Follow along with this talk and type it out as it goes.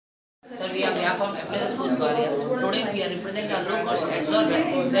we are from Explantion School, Galia. Today we are representing a low-cost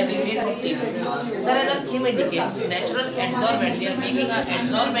adsorbent that we made from TVs. Sir, as the theme indicates, natural adsorbent. We are making an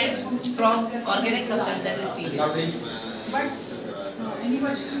adsorbent from organic substance that is TVs.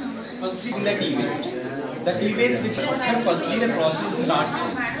 Firstly, in the tea waste. The tea waste, which firstly the process starts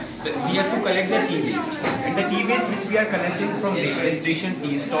from. We have to collect the tea waste, and the tea waste which we are collecting from railway station,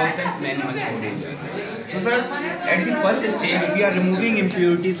 tea stalls, and many much more areas. So, sir, at the first stage, we are removing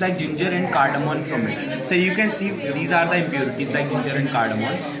impurities like ginger and cardamom from it. So you can see these are the impurities like ginger and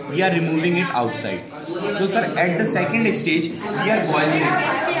cardamom. We are removing it outside. So, sir, at the second stage, we are boiling it.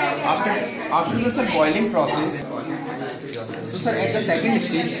 After the boiling process. So, sir, at the second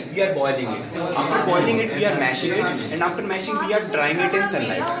stage, we are boiling it. After boiling it, we are mashing it, and after mashing, we are drying it in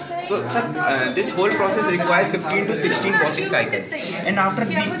sunlight. So, sir, this whole process requires 15 to 16 washing cycles, and after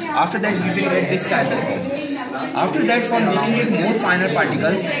that, we will get this type of form. After that, for making it more finer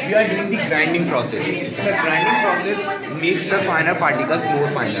particles, we are doing the grinding process. The grinding process makes the finer particles more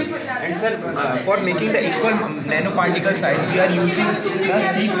finer. And sir, for making the equal nanoparticle size, we are using the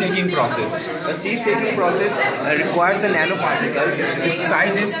sieve shaking process. The sieve shaking process requires the nanoparticles which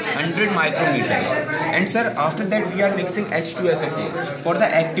size is 100 micrometer. And sir, after that we are mixing H2SO4 for the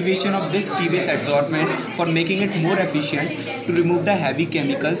activation of this TVS adsorbent, for making it more efficient to remove the heavy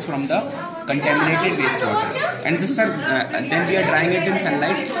chemicals from the contaminated wastewater. And this, sir, then we are drying it in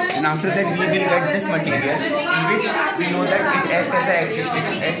sunlight, and after that we will get this material in which we know that it acts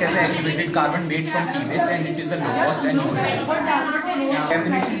as an activated carbon made from tea waste, and it is a low cost and low waste.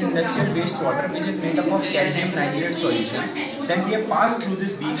 Contaminated industrial wastewater which is made up of cadmium nitrate solution. Then we have passed through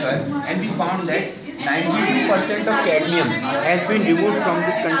this beaker and we found that 92% of cadmium has been removed from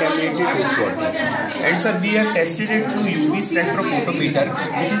this contaminated wastewater. And sir, we have tested it through UV spectrophotometer,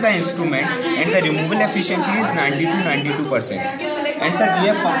 which is an instrument, and the removal efficiency is 90 to 92%. And sir, we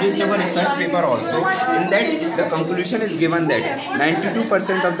have published our research paper also. In that, the conclusion is given that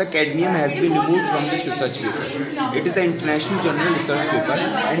 92% of the cadmium has been removed from this research paper. It is an international journal research paper,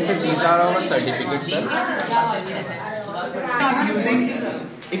 and sir, these are our certificates, sir.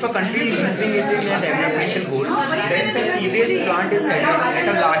 If a country is using it in a developmental goal, then the tea waste plant is set up at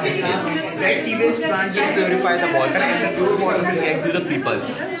a large scale. That tea waste plant will purify the water, and the pure water will get to the people.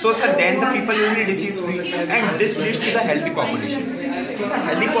 So, sir, then the people will be disease free, and this leads to the healthy population. So, sir,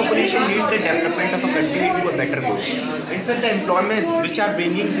 healthy population leads the development of a country into a better goal. And sir, the employments which are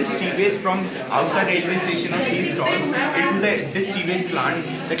bringing this tea waste from outside railway station or tea stalls into this tea waste plant,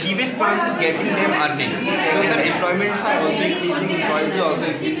 the tea waste plants is getting them earning. So, sir, employments are also increasing, employees are also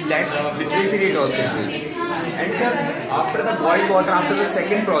increasing, that literacy rate also increasing. And sir, after the boiled water, after the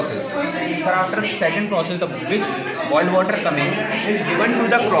second process, the which boiled water coming is given to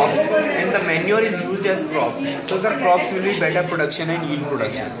the crops, and the manure is used as crop. So, sir, crops will be better production and yield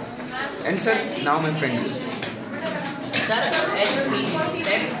production. And sir, now my friend. Sir, as you see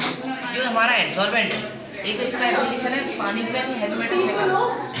that जो हमारा एडसॉर्बेंट है, एक इसका application है पानी में heavy metals निकालना।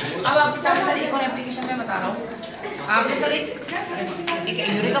 अब आपके सामने सर एक और एप्लीकेशन मैं बता रहा हूँ आपको। सर एक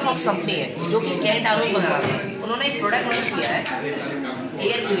यूरिका फॉक्स कंपनी है जो कि कैंट आरोज बना रहा है। उन्होंने एक प्रोडक्ट लॉन्च किया है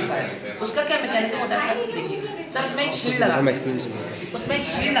एयर प्यूरिफायर। उसका क्या मैकेनिज्म होता है सर, देखिए सर, उसमें एक शील्ड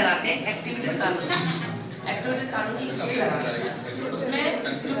लगाते हैं एक्टिवेटेड कार्बन की शील्ड लगाते हैं। उसमें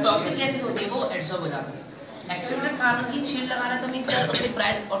जो टॉक्सिक गैसेस होती है वो एब्सॉर्ब हो जाती है। एक्टिवेटेड कार्बन की शील्ड लगा रहे तो मीन सर उसकी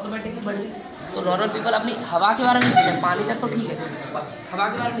प्राइस ऑटोमेटिकली बढ़ गई। तो नॉर्मल पीपल अपनी हवा के बारे में नहीं, पानी तक तो ठीक है, हवा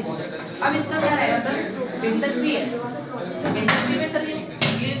के बारे में नहीं। अब इसका क्या रहेगा सर, इंडस्ट्री है, इंडस्ट्री में सर ये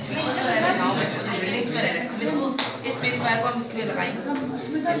पीपल जो रह रहे हैं गाँव में, जो बिल्डिंग्स में रह रहे हैं, इसको इस प्यूरिफायर को हम इसके लिए लगाएंगे।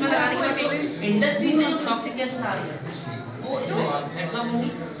 इसमें लगाने के बाद इंडस्ट्री से टॉक्सिक गैसेस आ रही है वो इसमें एब्सॉर्ब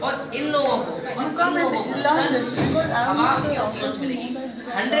होंगी, और इन लोगों को हवा की ऑक्सीजन मिलेगी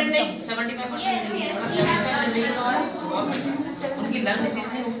 100 नहीं 75% मिलेगी, उनकी लंग डिसीज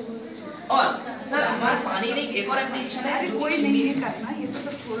नहीं होगी। और सर हमारे पानी में एक और एप्लीकेशन है,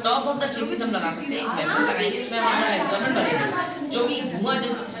 टॉप ऑफ द चिमनी हम लगा सकते हैं, वेपर लगाएंगे, इसमें हमारा एब्सॉर्बेंट बनेगा जो कि धुआं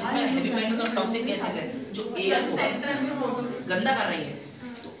जिसमें हेवी मेटल्स और टॉक्सिक गैसेस है जो एयर को गंदा कर रही है,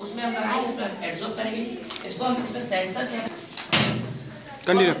 तो उसमें हम लगाएंगे, इसमें एब्सॉर्ब करेंगे। इसको हम इसमें सेंसर हैं।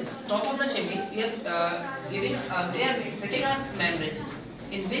 Top of the chimney, we are fitting a membrane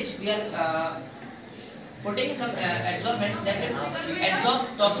in which we are putting some adsorbent that will absorb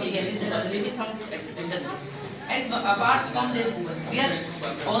toxic gases that are released from industry. And apart from this, we are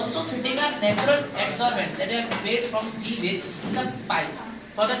also fitting a natural adsorbent that we have made from tea waste in the pipe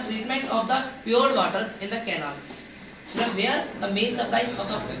for the treatment of the pure water in the canals, from where the main supplies of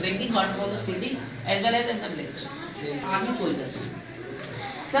the drinking water from the city as well as in the village. Army soldiers.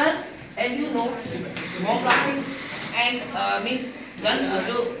 Sir, as you know, bomb blasting and means gun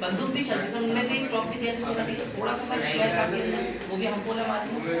जो बंदूक भी चलती है उनमें से toxic gas निकलती है, थोड़ा सा स्मेल आती है अंदर, वो भी हमको मारती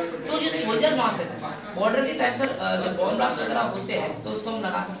है। तो जो सोल्जर मास है बॉर्डर के टाइप सर जो बॉम्ब ब्लास्ट वगैरह होते हैं तो उसको हम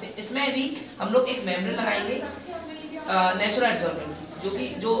लगा सकते हैं। इसमें भी हम लोग एक मेम्ब्रेन लगाएंगे नेचुरल एड्सॉर्बेंट, जो कि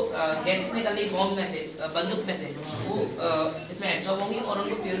जो गैस निकल रही बॉम्ब में से बंदूक में से वो इसमें एड्सॉर्ब होंगी और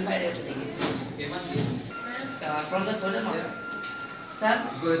उनको प्योरीफाइड एयर देंगे from the soldier mass. Sir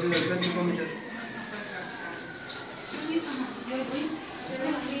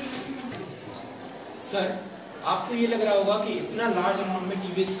sir आपको ये लग रहा होगा कि इतना लार्ज अमाउंट में टी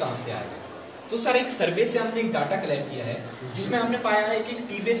वेस्ट कहाँ से आएगा। तो सर एक सर्वे से हमने एक डाटा कलेक्ट किया है जिसमें हमने पाया है कि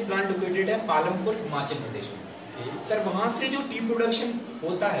टी वेस्ट प्लांट लोकेटेड है पालमपुर हिमाचल प्रदेश में। सर वहाँ से जो टी प्रोडक्शन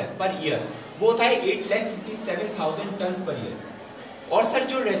होता है पर ईयर वो होता है 8,57,000 टन पर ईयर। और सर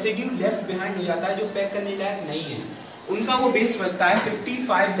जो रेसिड्यू लेफ्ट बिहाइंड हो जाता है जो पैक करने लायक नहीं है उनका वो वेस्ट बचता है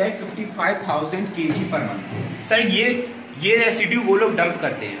 55,55,000 kg पर मंथ। सर ये रेसिड्यू वो लोग डंप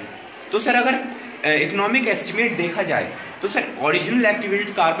करते हैं। तो सर अगर इकोनॉमिक एस्टिमेट देखा जाए तो सर ओरिजिनल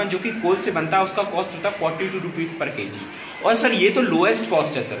एक्टिवेटेड कार्बन जो कि कोल से बनता है उसका कॉस्ट होता है 42 रुपीज़ पर केजी। और सर ये तो लोएस्ट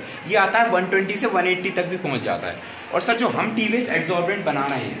कॉस्ट है सर, ये आता है 120 से 180 तक भी पहुंच जाता है। और सर जो हम टी वेस्ट एड्सॉर्बेंट बना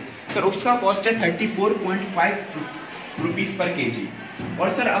रहे हैं सर उसका कॉस्ट है 34.5 रुपीज़ पर केजी। और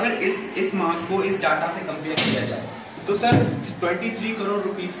सर अगर इस मास को इस डाटा से कंपेयर किया जाए तो सर 23 करोड़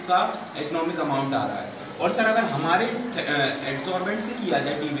रुपीस का इकोनॉमिक अमाउंट आ रहा है। और सर अगर हमारे एड्सॉर्बेंट से किया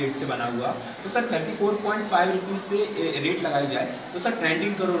जाए टी वेस्ट से बना हुआ तो सर 34.5 रुपीज़ से रेट लगाई जाए तो sir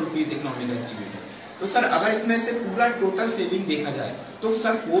 19 crore rupees economic estimate है। तो सर अगर इसमें से पूरा टोटल सेविंग देखा जाए तो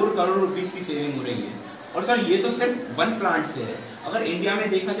सर 4 करोड़ रुपीज़ की सेविंग हो रही है। और सर ये तो सिर्फ वन प्लांट से है, अगर इंडिया में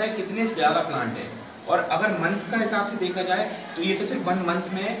देखा जाए कितने से ज़्यादा प्लांट है और अगर मंथ का हिसाब से देखा जाए तो ये तो सिर्फ 1 मंथ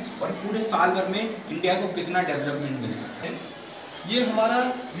में है और पूरे साल भर में इंडिया को कितना डेवलपमेंट मिल सकता है। ये हमारा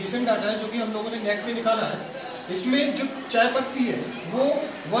रिसेंट डाटा है जो कि हम लोगों ने नेट पे निकाला है। इसमें जो चाय पत्ती है वो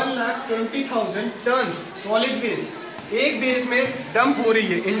 1,20,000 टन सॉलिड वेस्ट एक डेज में डंप हो रही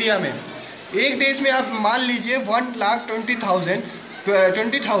है इंडिया में। एक डेज में आप मान लीजिए 1,20,000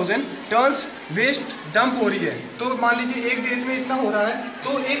 टन वेस्ट डंप हो रही है। तो मान लीजिए एक डेज में इतना हो रहा है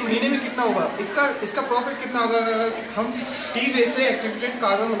तो एक महीने में कितना होगा, इसका प्रॉफिट कितना होगा अगर हम टी वेस्ट से एक्टिवेटेड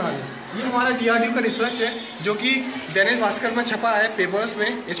कार्बन बना लें। ये हमारा DRDO का रिसर्च है जो कि दैनिक भास्कर में छपा है पेपर्स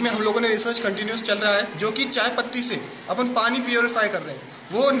में। इसमें हम लोगों ने रिसर्च कंटिन्यूस चल रहा है जो कि चाय पत्ती से अपन पानी प्योरीफाई कर रहे हैं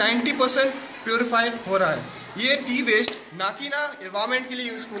वो 90% प्योरीफाई हो रहा है। ये टी वेस्ट ना कि एनवायरमेंट के लिए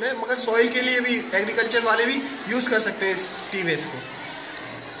यूजफुल है मगर सॉइल के लिए भी एग्रीकल्चर वाले भी यूज़ कर सकते हैं इस टी वेस्ट को।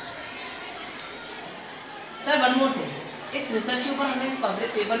 सर वन मोर थिंग, इस रिसर्च के ऊपर हमने पब्लिक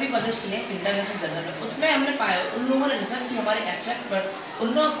पेपर भी पब्लिश किए इंटरनेशनल जर्नल में। उसमें हमने पाया, उन लोगों ने रिसर्च की हमारे एब्स्ट्रैक्ट पर, उन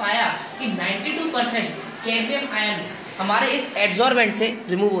लोगों ने पाया कि 92% कैडमियम आयन हमारे इस एड्सॉर्बेंट से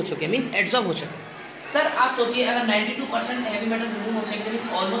रिमूव हो चुके, मींस एड्सॉर्ब हो चुके। सर आप सोचिए अगर 92% हैवी मेटल रिमूव हो चुके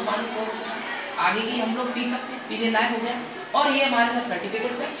तो ऑलमोस्ट पानी को आगे की हम लोग पी सकते हैं, पीने लायक हो गया। और ये हमारे साथ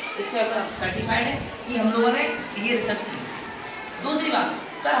सर्टिफिकेट है, इससे सर्टिफाइड है कि हम लोगों ने ये रिसर्च की। दूसरी बात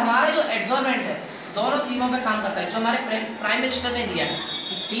सर, हमारा जो एड्सॉर्बेंट है दोनों थीमों पे काम करता है जो हमारे प्राइम मिनिस्टर ने दिया है,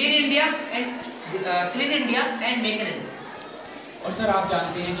 clean India and make in India. और सर आप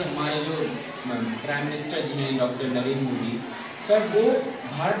जानते हैं कि हमारे जो प्राइम मिनिस्टर जी हैं डॉक्टर नरेंद्र मोदी सर, वो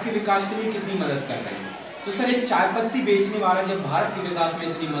भारत के विकास के लिए कितनी मदद कर रहे हैं। तो सर एक चाय पत्ती बेचने वाला जब भारत के विकास में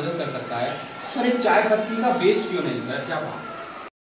इतनी मदद कर सकता है तो सर एक चाय पत्ती का वेस्ट क्यों नहीं सर, क्या बात।